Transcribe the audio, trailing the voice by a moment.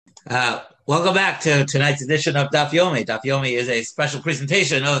Welcome back to tonight's edition of Daf Yomi. Daf Yomi is a special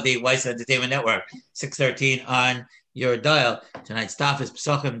presentation of the Weiss Entertainment Network, 613 on your dial. Tonight's Daf is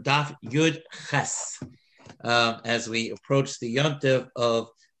Pesachim Daf Yud Ches. As we approach the Yontiv of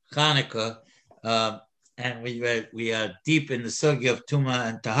Hanukkah, and we are deep in the sugya of Tuma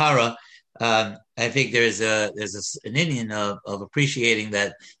and Tahara. I think there's an Indian of appreciating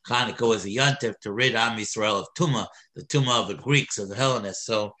that Hanukkah was a Yontif to rid Am Yisrael of Tuma, the Tuma of the Greeks, of the Hellenists.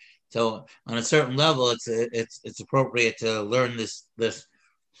 So on a certain level, it's appropriate to learn this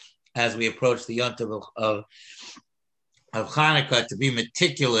as we approach the Yontiv of Hanukkah, to be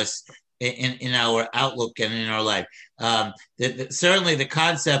meticulous in our outlook and in our life. Certainly, the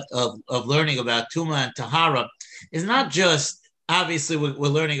concept of learning about Tuma and Tahara is not just, obviously we're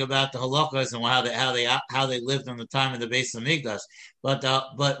learning about the halachas and how they lived on the time of the Beis Hamikdash,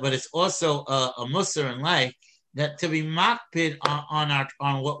 but it's also a musar in life, that to be makpid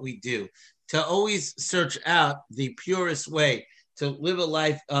on what we do, to always search out the purest way to live a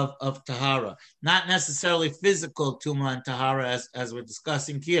life of tahara, not necessarily physical tuma and tahara as we're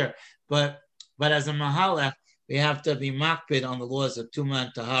discussing here, but as a mahalach, we have to be makpid on the laws of tuma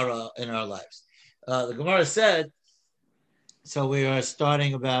and tahara in our lives. The Gemara said, so we are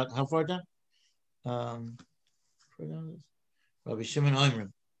starting about, how far down? Rabbi Shimon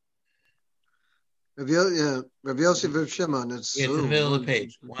Oimrim. Rabbi Yosef of Shimon. It's in the middle of the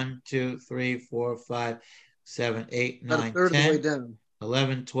page. 1, 2, 3, 4, 5, 7, 8, 9, 10,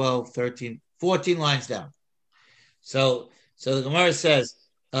 11, 12, 13, 14 lines down. So the Gemara says,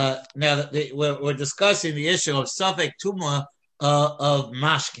 now that we're discussing the issue of Safek Tuma of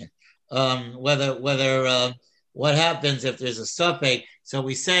Mashkin, whether what happens if there's a Safek. So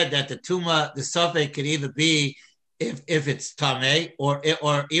we said that the Safek could either be if it's tameh, or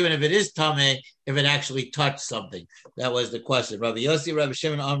even if it is tameh, if it actually touched something. That was the question. Rabbi Yossi, Rabbi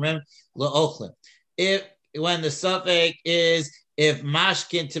Shimon Amrim, La'ochlim. When the suffix is if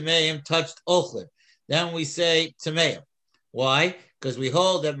mashkin tameim touched ochlim, then we say tameim. Why? Because we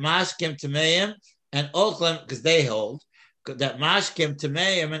hold that mashkim tameim and ochlim, because they hold that mashkim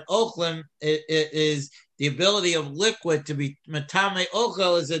tameim and ochlim is the ability of liquid to be matame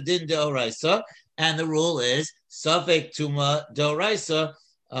ochel is a din deoraisa. And the rule is Safek Tuma Doraisa.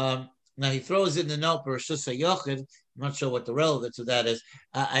 Now he throws in the note for Shusa Yochid. I'm not sure what the relevance of that is.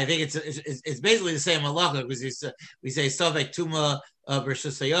 I think it's basically the same halacha, because we say Safek Tuma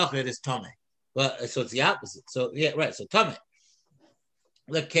Shusa Yochid is Tame. But so it's the opposite. So yeah, right. So Tame.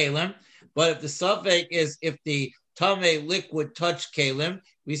 The Kalim. But if the Safek is if the Tame liquid touch Kalim,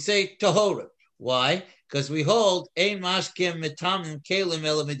 we say Tahora. Why? Because we hold Ein Mashkim Mitamim Kalim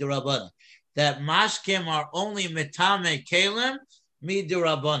Elamidirabana. That mashkim are only mitame kalim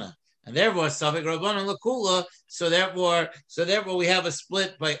midirabana, and therefore safek rabbanan lakula. So therefore we have a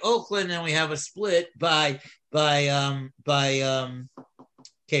split by Oakland, and we have a split by kalim.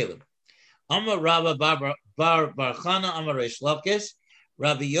 Amar Rabba Bar Chana Amar Reish Lakish,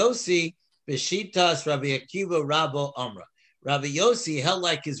 Rabbi Yossi Beshitas Rabbi Akiva Rabbo Amra. Rabbi Yossi held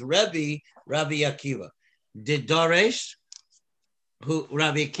like his Rebbe Rabbi Akiva. Did Doresh, who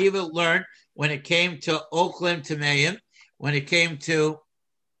Rabbi Akiva learned when it came to Oakland Tameim, when it came to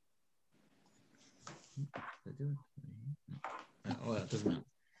it doesn't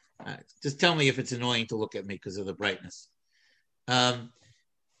matter. Just tell me if it's annoying to look at me because of the brightness. So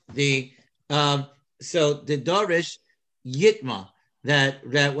the Dorish Yitma, that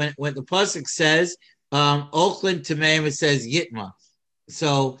when the pasuk says Oakland Tameim, it says Yitma.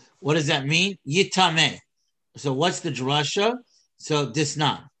 So what does that mean? Yitameh. So what's the drasha? So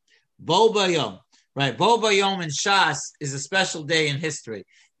Disnan. Bo Bayom, right? Bo Bayom in Shas is a special day in history.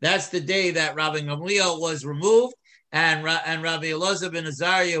 That's the day that Rabbi Gamliel was removed, and Rabbi Elazar ben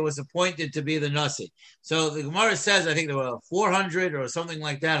Azariah was appointed to be the Nasi. So the Gemara says, I think there were 400 or something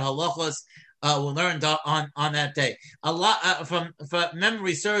like that halachos were learned on that day. A lot, if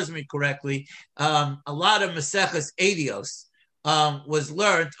memory serves me correctly, a lot of Maseches Edios was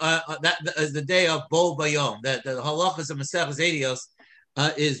learned that as the day of Bo Bayom. That the halachos of Maseches Edios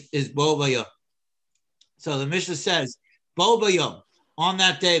is Bo Bayom. So the Mishnah says, Bo Bayom, on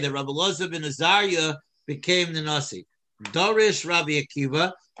that day that Rabbi Elazar ben Azariah became the Nasi. Dorish Rabbi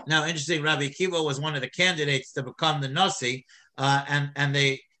Akiva. Now, interesting, Rabbi Akiva was one of the candidates to become the Nasi, and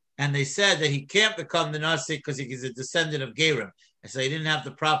they said that he can't become the Nasi because he's a descendant of Gerim. And so he didn't have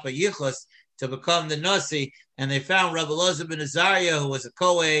the proper yichus to become the Nasi, and they found Rabbi Elazar ben Azariah, who was a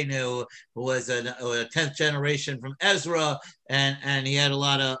Kohen, who was a 10th generation from Ezra, and he had a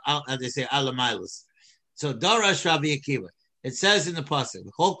lot of, as they say, alamilas. So Darash Rabbi Akiva. It says in the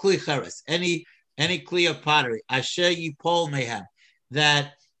pasuk, "Whole kli cheres," any kli of pottery, asher yipol mehem,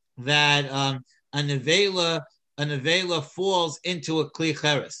 that that a nevela falls into a kli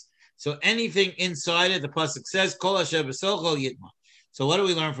cheres. So anything inside it, the pasuk says, Kol asher b'socho yitma. So what do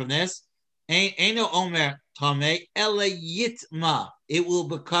we learn from this? Eino omer tameh ela yitma. It will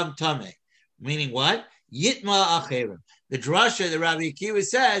become tameh. Meaning what? Yitma acherim. The drasha, the Rabbi Akiva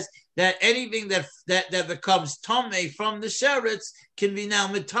says that anything that becomes tameh from the sheretz can be now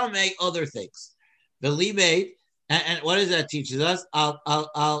mitameh other things. The libate, and what does that teaches us? Al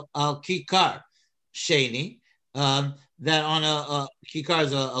kikar sheni. That on a kikar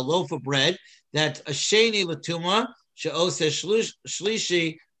is a loaf of bread. That a sheni latuma she'ose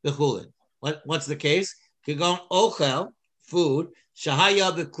shlishi bechulin. What's the case? Kigon ochel, food,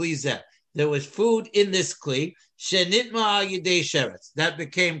 shahaya b'klizeh. There was food in this kli, shenitma yidei sheretz, that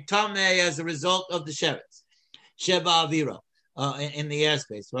became tameh as a result of the sheretz. Sheba avira, in the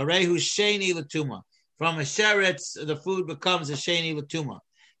airspace. Varehu sheni latuma. From a sheretz, the food becomes a sheni latuma.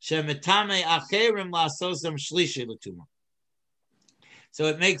 Shemitame acherim la'asosam shlishi latuma. So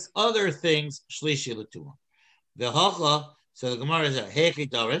it makes other things shlishi latuma. V'hocha, so the Gemara is a hechi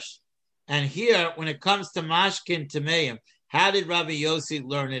darish. And here, when it comes to mashkin tameim, how did Rabbi Yossi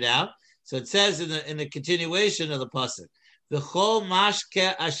learn it out? So it says in the continuation of the pasuk, v'chol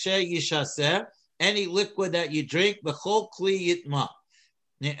mashke asher yishaser, any liquid that you drink, v'chol kli yitma.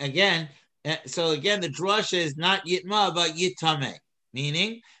 Again, the drasha is not yitma, but yitame,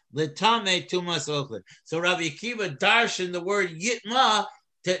 meaning l'tame tumas ochlin. So Rabbi Akiva darshan the word yitma.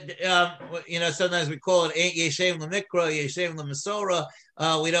 Sometimes we call it yeshem l'mikra, yeshem l'masora.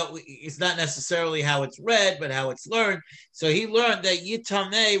 It's not necessarily how it's read, but how it's learned. So he learned that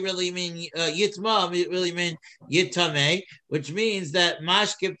yitame really mean yitma really mean yitame, which means that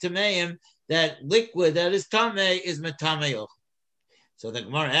mashkib tameim, that liquid that is tameh, is metameoch. So the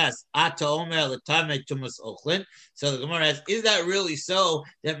Gemara asks, Ata omer l'tameh tumas ochlin. So the Gemara asks, is that really so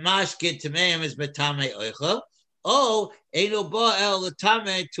that mashkib tameim is metameh oichel? Oh, eino ba el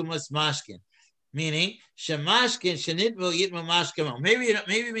l'tameh tumas mashkin. Meaning, shemashkin shenitmu yitma mashkin. Maybe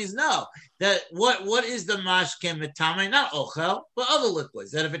it means no. That what is the mashkin metame? Not ochel, but other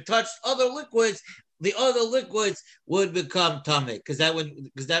liquids. That if it touched other liquids, the other liquids would become tameh, because that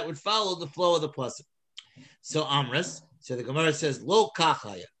would follow the flow of the pasuk. So Amras, so the Gemara says lo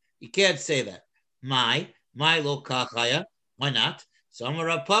kachaya. You can't say that. My lo kachaya. Why not? So Amar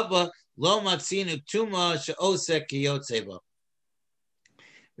Rav Papa lo matzinu tuma she'osek kiyotzeba.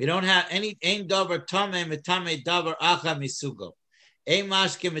 We don't have any ein davar tameh metame davar acha misugo. Ein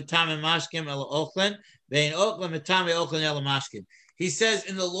mashkim metame mashkim el ochlen, vein ochlen metame ochlen el mashkim. He says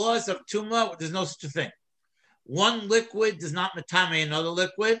in the laws of Tuma, there's no such a thing. One liquid does not metame another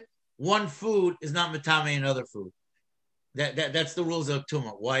liquid. One food is not metame another food. That's the rules of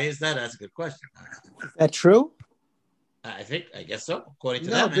Tuma. Why is that? That's a good question. Is that true? I guess so. According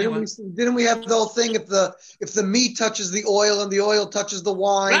to them, didn't we have the whole thing? If the meat touches the oil and the oil touches the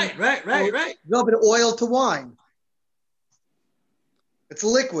wine, right. No, but oil to wine. It's a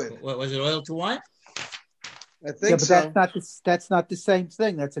liquid. What was it? Oil to wine? I think so. That's not the same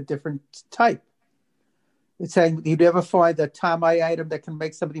thing. That's a different type. It's saying you'd ever find a tamei item that can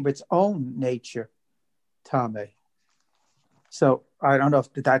make something of its own nature tamei. So I don't know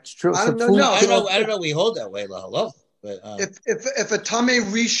if that's true. I don't know. We hold that way, hello. But if a tamei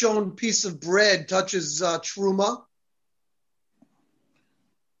rishon piece of bread touches truma,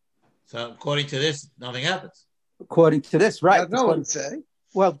 so according to this, nothing happens. According to this, right? That's not what it say.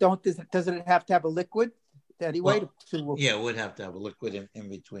 Well, doesn't it have to have a liquid anyway? Yeah, it would have to have a liquid in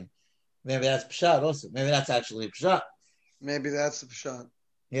between. Maybe that's pshat also. Maybe that's actually pshat. Maybe that's the pshat.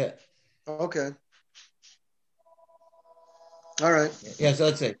 Yeah. Okay. All right. Yeah. So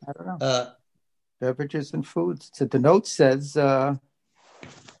let's say. I don't know. Beverages and foods. So the note says,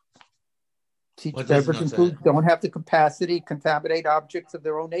 teach beverages and foods don't have the capacity to contaminate objects of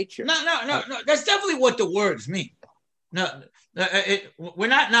their own nature. No. That's definitely what the words mean. We're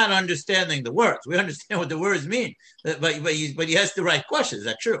not understanding the words. We understand what the words mean. But he has the right question. Is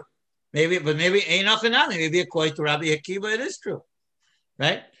that true? Maybe according to Rabbi Akiva, it is true.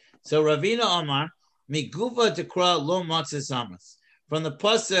 Right? So Ravina Amar, Miguva Dekra Lo Matzis Amas. From the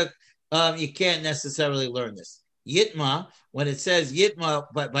pasuk, you can't necessarily learn this. Yitma, when it says Yitma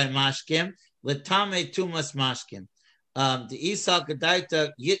by Mashkim, Letame Tumas Mashkim. The Isa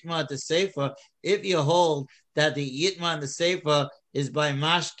Kedaita Yitma the Sefer, if you hold that the Yitma and the Sefer is by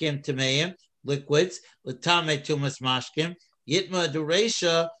Mashkim Tameim, liquids, Letame Tumas Mashkim, Yitma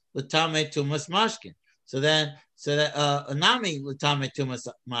Duresha, Letame Tumas Mashkim. So that Anami Letame Tumas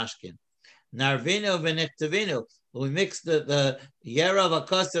Mashkim. Narvino Veniktavino. we mix the Yerav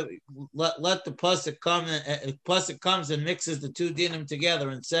Akasa, let the pasuk come, pasuk comes and mixes the two dinim together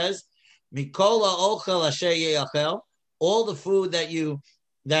and says, Mikola ochel asher yechel, all the food that you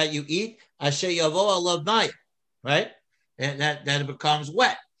eat, asher yavo alav mayim, right? And that it becomes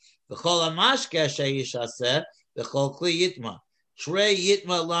wet. V'chol hamashke asher yishaseh, v'chol kli yitma. Trey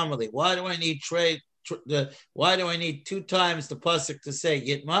yitma lamali. Why do I need trey? Why do I need two times the pasuk to say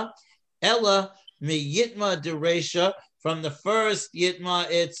yitma? Ella mi yitma deresha. From the first yitma,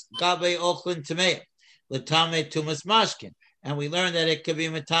 it's gabe ochlin tameim, l'tamei tumas mashkin, and we learned that it could be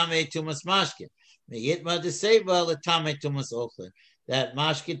metamei tumas mashkin. Mi yitma deseva l'tamei tumas ochlin. That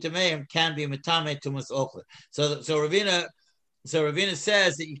mashkin tameim can be metamei tumas ochlin. So Ravina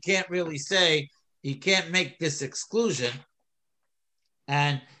says that you can't really say, you can't make this exclusion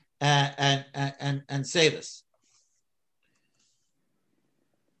and say this.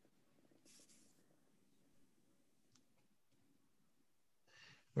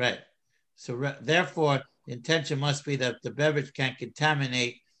 Right. So therefore, the intention must be that the beverage can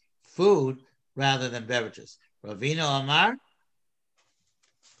contaminate food rather than beverages. Ravina Amar.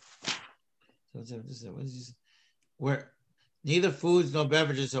 Where neither foods nor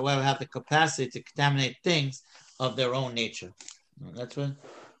beverages, however, have the capacity to contaminate things of their own nature. That's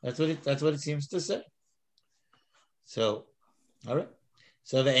what it seems to say. So, all right.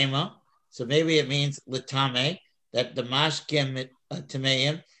 So the ema. So maybe it means litame, that the mashkim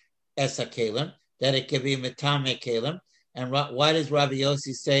tameim esa kelim, that it can be mitame kelim. And why does Rabbi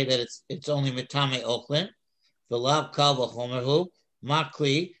Yossi say that it's only mitame ochlin? The lav kal v'chomerhu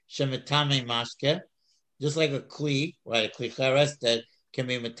makli shemitame mashke. Just like a kli, right? A kli cheres that can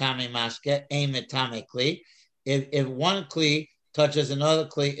be mitame mashke, a mitame kli. If one kli touches another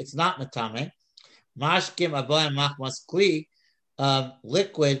kli, it's not mitame. Mashkim abayim machmas kli,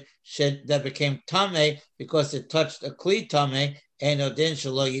 liquid that became tame because it touched a kli tame. Eno din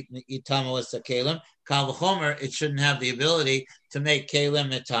shelo yitamo as a kelim. Kal v'chomer, it shouldn't have the ability to make kelim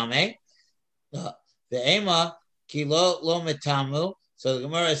mitame. The ema ki lo mitamu. So the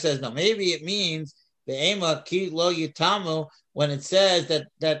Gemara says no. Maybe it means the ema ki lo yitamu when it says that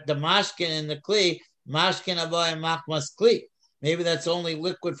the mashkin in the kli, mashkin abayim machmas kli. Maybe that's only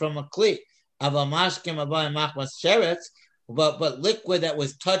liquid from a kli. Ava mashkin abayim machmas sheretz, but liquid that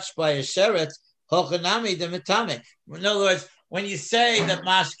was touched by a sheretz, hochanami de mitame. In other words, when you say that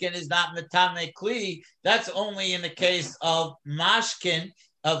mashkin is not mitame kli, that's only in the case of mashkin,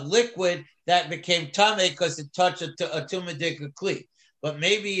 of liquid that became tame because it touched a tumadika kli. But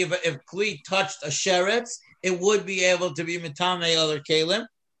maybe if kli touched a sheretz, it would be able to be mitame other kelim.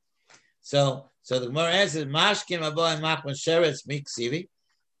 So the Gemara answers, mashkin abayim machmas sheretz miksivi.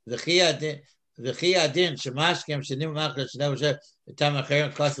 The chiyadin shemashkim shenim machmas shenev shenev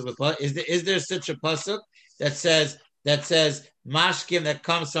acherim kasav b'pah. Is there such a pasuk that says mashkim that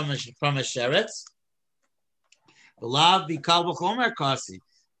comes from a sheretz? Lav b'kal v'chomer kasi.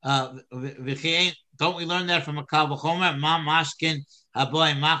 Don't we learn that from a kal v'chomer? Ma mashkin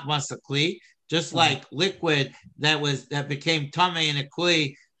haboy machmas akli. Just like liquid that became tamei in a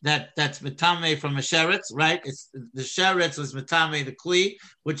kli that's mitame from a sheretz, right? It's the sheretz was mitame the kli,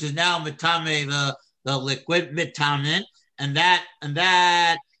 which is now mitame the liquid mitamin, and that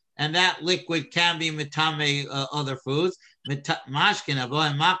liquid can be mitame other foods. Mashkin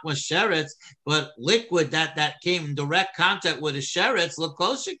avoy machmas sheretz, but liquid that came in direct contact with a sheretz,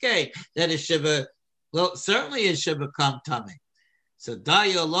 lokoshike, that it should certainly it should become tame. So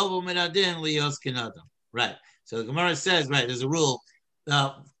dayo lovu minadin liyos kinadam. Right. So the Gemara says, right, there's a rule.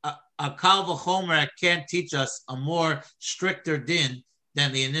 A kal v'chomer can't teach us a more stricter din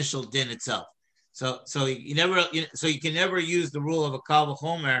than the initial din itself. So you can never use the rule of a kal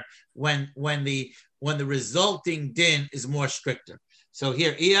v'chomer when the resulting din is more stricter. So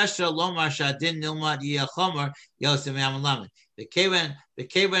here, iyasha lomar shadin nilmad yiyachomer yosem yamalamed. The kevan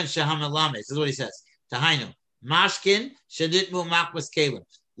shahamalamed. This is what he says. Tahainu mashkin shaditmu makwas kelim.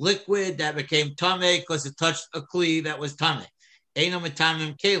 Liquid that became tameh because it touched a kli that was tameh. Eino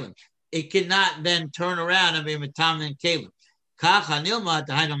mitamim kelim. It cannot then turn around and be mitamim kelim. Kach hanilma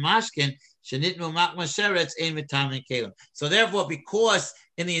tahainu mashkin shenitmu makmas sheretz ein mitamim kelim. So therefore, because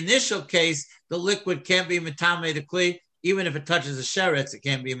in the initial case the liquid can't be mitameh the kli, even if it touches a sheretz, it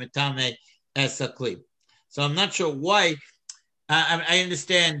can't be mitameh as a kli. So I'm not sure why. I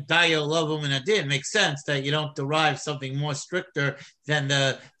understand dayo lovum and adin makes sense that you don't derive something more stricter than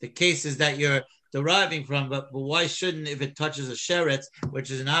the cases that you're deriving from, but why shouldn't, if it touches a sheretz,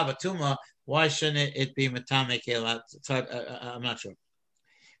 which is an avatuma, why shouldn't it be matame kelim? So I'm not sure.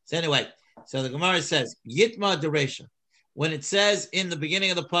 So anyway, so the Gemara says yitma deresha. When it says in the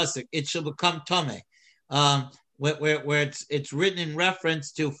beginning of the pasuk, it shall become tame. where it's written in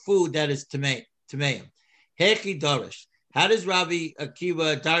reference to food that is tameim. Hechi dorish. How does Rabbi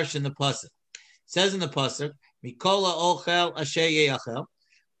Akiva darsh in the pasuk? Says in the pasuk, Mikola ochel asher yechel,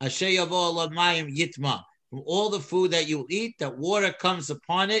 asher yavo alav mayim yitma. From all the food that you eat, that water comes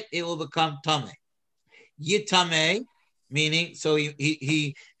upon it, it will become tameh. Yitame, meaning, so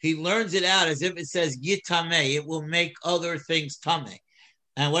he learns it out as if it says yitame, it will make other things tameh.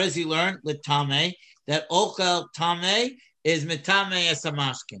 And what does he learn? L'tameh, that ochel tameh is mitame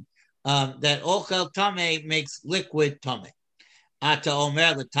esamashkin. That ochel tameh makes liquid tameh. Ata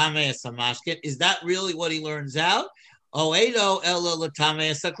omer l'tameh esamashkin. Is that really what he learns out? Oedo elo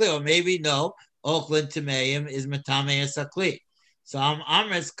l'tameh esakli. Or maybe no, ochlin tameim is mitame esakli. So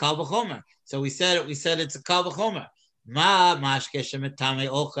amres kal v'chomer. So we said it's a kal v'chomer. Ma mashke shemitame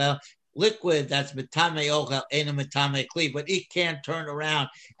ochel. Liquid that's mitame ochel ain't a mitame kli, but it can't turn around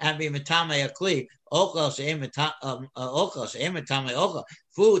and be mitame a kli. Ochel she'em mitame ochel.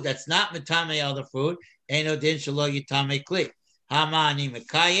 Food that's not mitame other food ain't no din shelo yitame kli. Hamani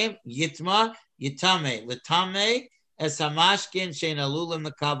mekayim yitma yitame l'tame es hamashkin she'en alulim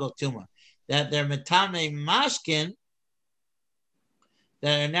mekabel tuma. That they're mitame mashkin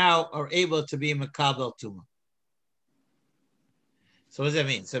that are able to be mekabel tuma. So what does that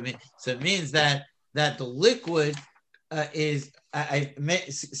mean? So it means that the liquid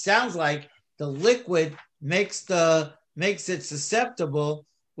sounds like the liquid makes it susceptible,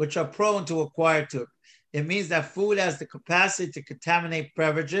 which are prone to acquire to it. It means that food has the capacity to contaminate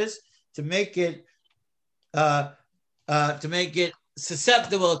beverages, to make it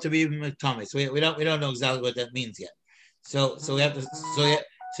susceptible to be tummy. So we don't know exactly what that means yet. So we have to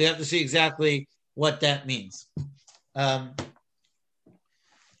see exactly what that means.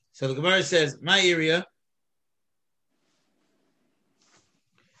 So the Gemara says, my area,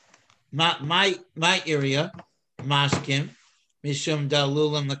 mashkim, mishum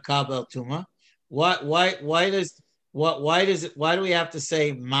dalulam l'kabel tuma. Why do we have to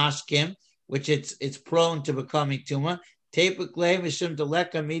say mashkim, which it's prone to becoming tuma? Typically, mishum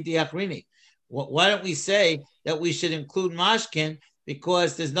daleka midi achrini. Why don't we say that we should include mashkin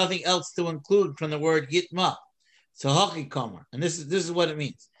because there's nothing else to include from the word yitma? So hachikomer, and this is what it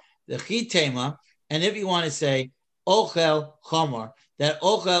means. The chitema, and if you want to say ochel chomer, that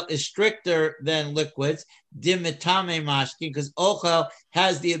ochel is stricter than liquids, dimitame mashkin, because ochel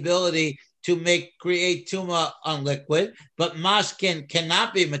has the ability to create tuma on liquid, but mashkin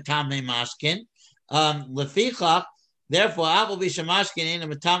cannot be mitame mashkin. Lefichach, therefore, aval bishamashkin ain't a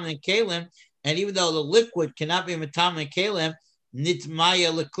mitame kalim, and even though the liquid cannot be mitame kalim,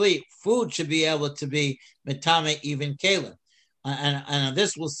 nitmaya lekli, food should be able to be mitame even kalim. And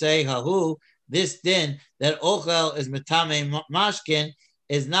this will say, hahu, this din, that ochel is mitame mashkin,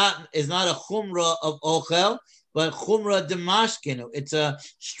 is not a chumrah of ochel, but chumrah de mashkin. It's a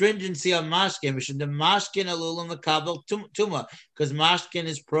stringency of mashkin. We should de mashkin alulam makabel tuma, because mashkin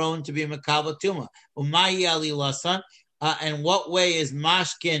is prone to be makabel tuma. Umayi ali lasan. And what way is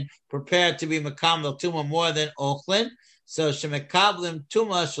mashkin prepared to be makabel tuma more than ochlin? So shemekablim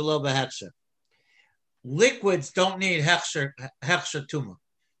tuma shelo behetsher. Liquids don't need hechsher tuma,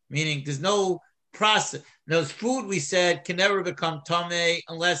 meaning there's no process. Those food we said can never become tameh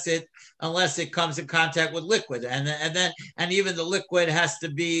unless it comes in contact with liquid, and even the liquid has to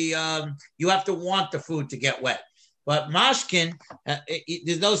be you have to want the food to get wet. But mashkin,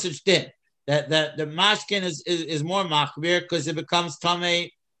 there's no such thing. That the mashkin is more machmir because it becomes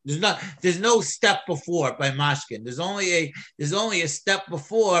tameh. There's no step before by mashkin. There's only a step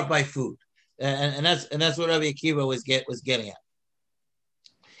before by food. And that's what Rabbi Akiva was getting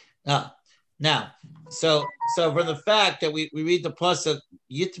at. Now, so from the fact that we read the pasuk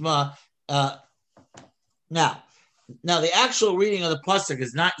Yitma, now the actual reading of the pasuk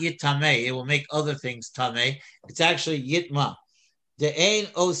is not Yitameh. It will make other things tameh. It's actually Yitma. The ein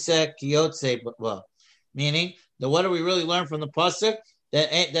osek yotze, well, meaning that what do we really learn from the pasuk?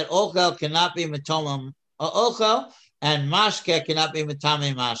 That ochel cannot be mitama ochel and mashke cannot be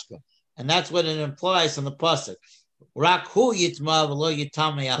mitame mashke. And that's what it implies from the pasuk. Rak hu yitma v'lo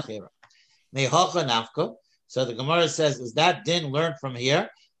yitame achira. Mehocha nafka. So the Gemara says, is that din learned from here?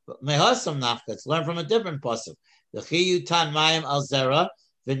 But mehosam nafka. It's learned from a different pasuk. The chiyu tan mayim al zera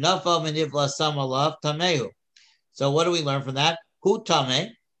v'nafal menivla sam alav tamehu. So what do we learn from that? Hu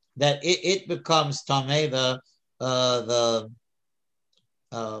tame, that it becomes tame. The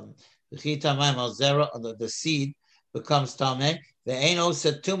chiyu tan mayim al zera, the seed becomes tame. The aino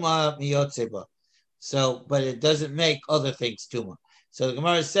setuma miyotzeba. So, but it doesn't make other things tuma. So the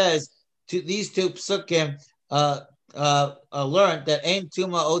Gemara says these two psukim learned that ain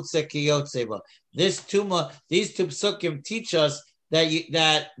tuma otzek kiyotzeba. these two psukim teach us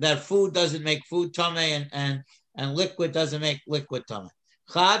that food doesn't make food tamei and liquid doesn't make liquid tamei.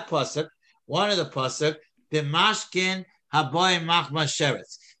 Chad pasuk, one of the pasuk, b'mashkin haboy machmas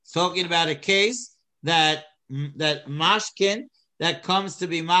sheretz. It's talking about a case that mashkin that comes to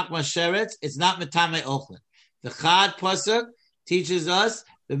be machmas sheretz, it's not metame ochlin. The Chad pasuk teaches us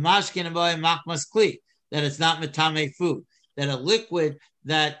b'mashkin haboy machmas kli, that it's not metame food, that a liquid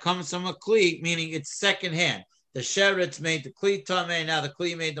that comes from a kli, meaning it's secondhand. The sheretz made the kli tamei, now the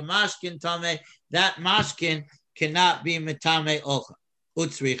kli made the mashkin tamei. That mashkin cannot be metame ochlin.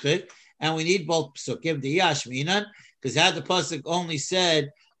 Utzrichit, and we need both psukim. The yashminan, because had the pasuk only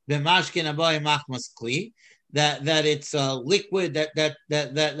said b'mashkin haboy machmas kli, that it's a liquid that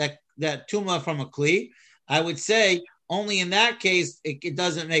tuma from a kli, I would say only in that case it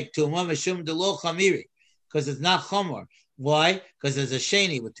doesn't make tuma mishum delo chamiri, because it's not chomer. Why? Because there's a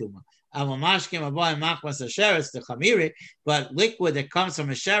sheni with tuma. But liquid that comes from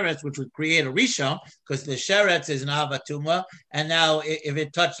a sheretz, which would create a rishon, because the sheretz is an avatuma, and now if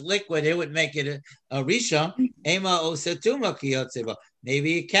it touched liquid, it would make it a rishon. Ema osetuma kiyotzeva.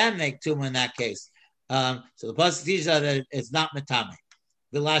 Maybe you can make tuma in that case. So the pasuk teaches that it's not metame.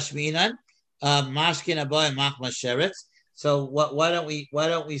 V'lashminan mashkin haboy machmas sheretz. So why don't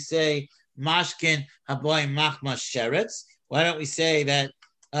we say mashkin haboy machmas sheretz? Why don't we say that?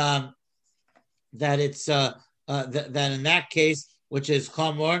 That it's that in that case, which is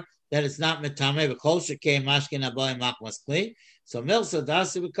chamor, that it's not metame, but kol shekei mashkin haboy machmas kli. So milsa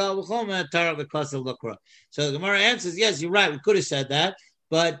dasi v'kal v'chomer tara v'kasa lukra. So the Gemara answers, yes, you're right. We could have said that,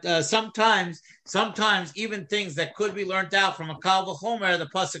 but sometimes even things that could be learned out from a kal v'chomer, the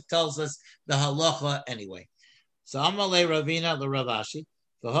pasuk tells us the halacha anyway. So Amalei Ravina the Ravashi,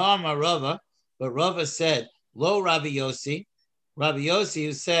 v'ha'amar Rava, but Rava said lo Rabbi Yossi. Rabbi Yossi,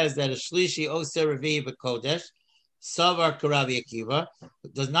 who says that a shlishi oser revi b'kodesh, savar k'Rabbi Akiva,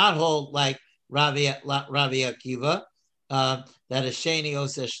 does not hold like Rabbi Akiva, that a sheni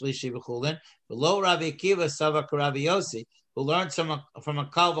oser shlishi b'chulin. Below Rabbi Akiva, savar k'Rabbi Yossi, who learns from a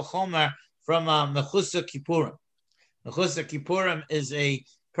kal v'chomer from mechusa kippurim. Mechusa kippurim is a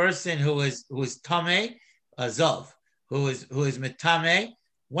person who is tamei, a zov, who is metame,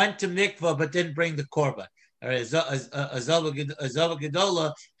 went to mikvah but didn't bring the korban. Or a Zava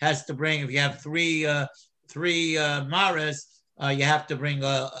Gedola has to bring, if you have three maras, you have to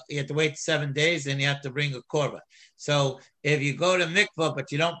wait 7 days and you have to bring a korban. So if you go to mikvah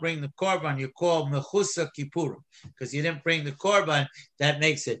but you don't bring the korban, you call mechusa kippurim, because you didn't bring the korban. That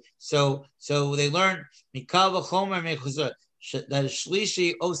makes it. So they learn mikal v'chomer mechusa that is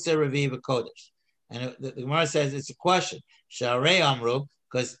shlishi oser revi v'kodesh. And the Gemara says it's a question. Sharei amru,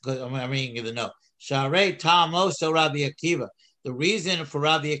 because I'm reading you the note. Sharei ta'amoso Rabbi Akiva. The reason for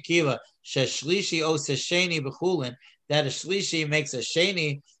Rabbi Akiva, sheshlishi ose sheni b'chulin, that a shlishi makes a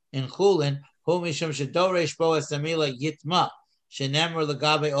sheni in chulin, hu mishum shedoresh bo esamila yitma, shenemar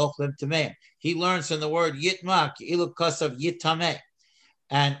legabe ochlim tameim. He learns from the word yitma, ki'ilu kasav yitameh.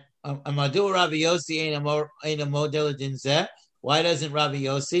 And amadu Rabbi Yossi ein a model dinzeh. Why doesn't Rabbi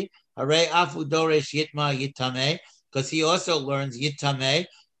Yossi? Harei afu doresh yitma yitameh, because he also learns yitameh.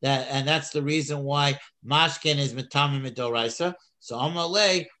 And that's the reason why mashkin is metamim midoraisa. So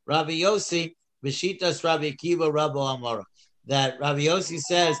Amalei Rabbi Yossi b'shitas Rabbi Akiva Rabbo Amora, that Rabbi Yossi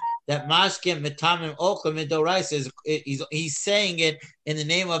says that mashkin metamim ochel midoraisa is he's saying it in the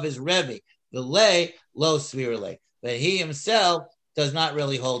name of his rebbe. The lay lo svirle, but he himself does not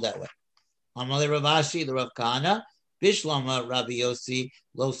really hold that way. Amalei Ravashi the Rav Kahana bishlama Rabbi Yossi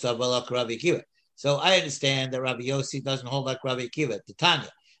lo savalak Rabbi Akiva. So I understand that Rabbi Yossi doesn't hold like Rabbi Akiva. The Tanya.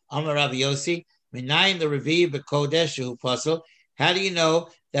 Amar Rabbi Yossi, Minayin the Revi b'Kodesh who puzzle. How do you know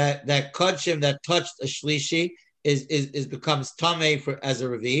that kodshim that touched a shlishi is becomes tamei for as a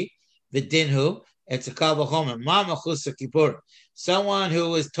Revi? The dinhu, it's a kal v'chomer. Ma mechusa kippurim. Someone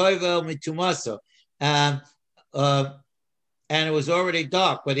who was toivel mitumasa, and it was already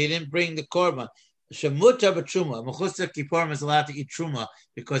dark, but he didn't bring the korban. Shemuta b'truma. Mechusa kippurim is allowed to eat truma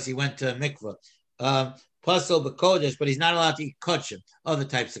because he went to mikvah. Pasal b'kodesh, but he's not allowed to eat kodshim, other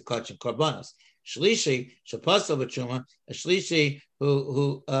types of kodshim, korbanos. Shlishi, shapasal b'truma, a shlishi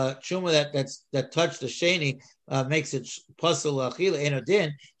who truma that touched the sheni makes it pasal achila eno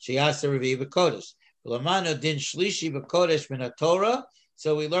din sheyasa revi b'kodesh. L'mano din shlishi b'kodesh min Torah.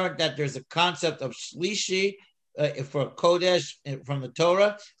 So we learned that there's a concept of shlishi for kodesh from the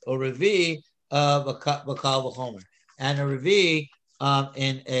Torah, or revi b'kal v'chomer, and a revi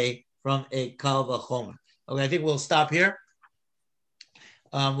from a kal v'chomer. Okay, I think we'll stop here.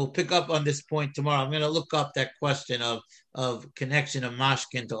 We'll pick up on this point tomorrow. I'm going to look up that question of connection of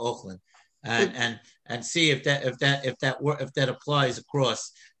mashkin to ochlin. and see if that applies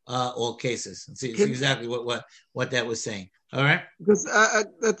across all cases, and see exactly what that was saying. All right, because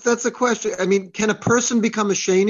that's a question. I mean, can a person become a sheni?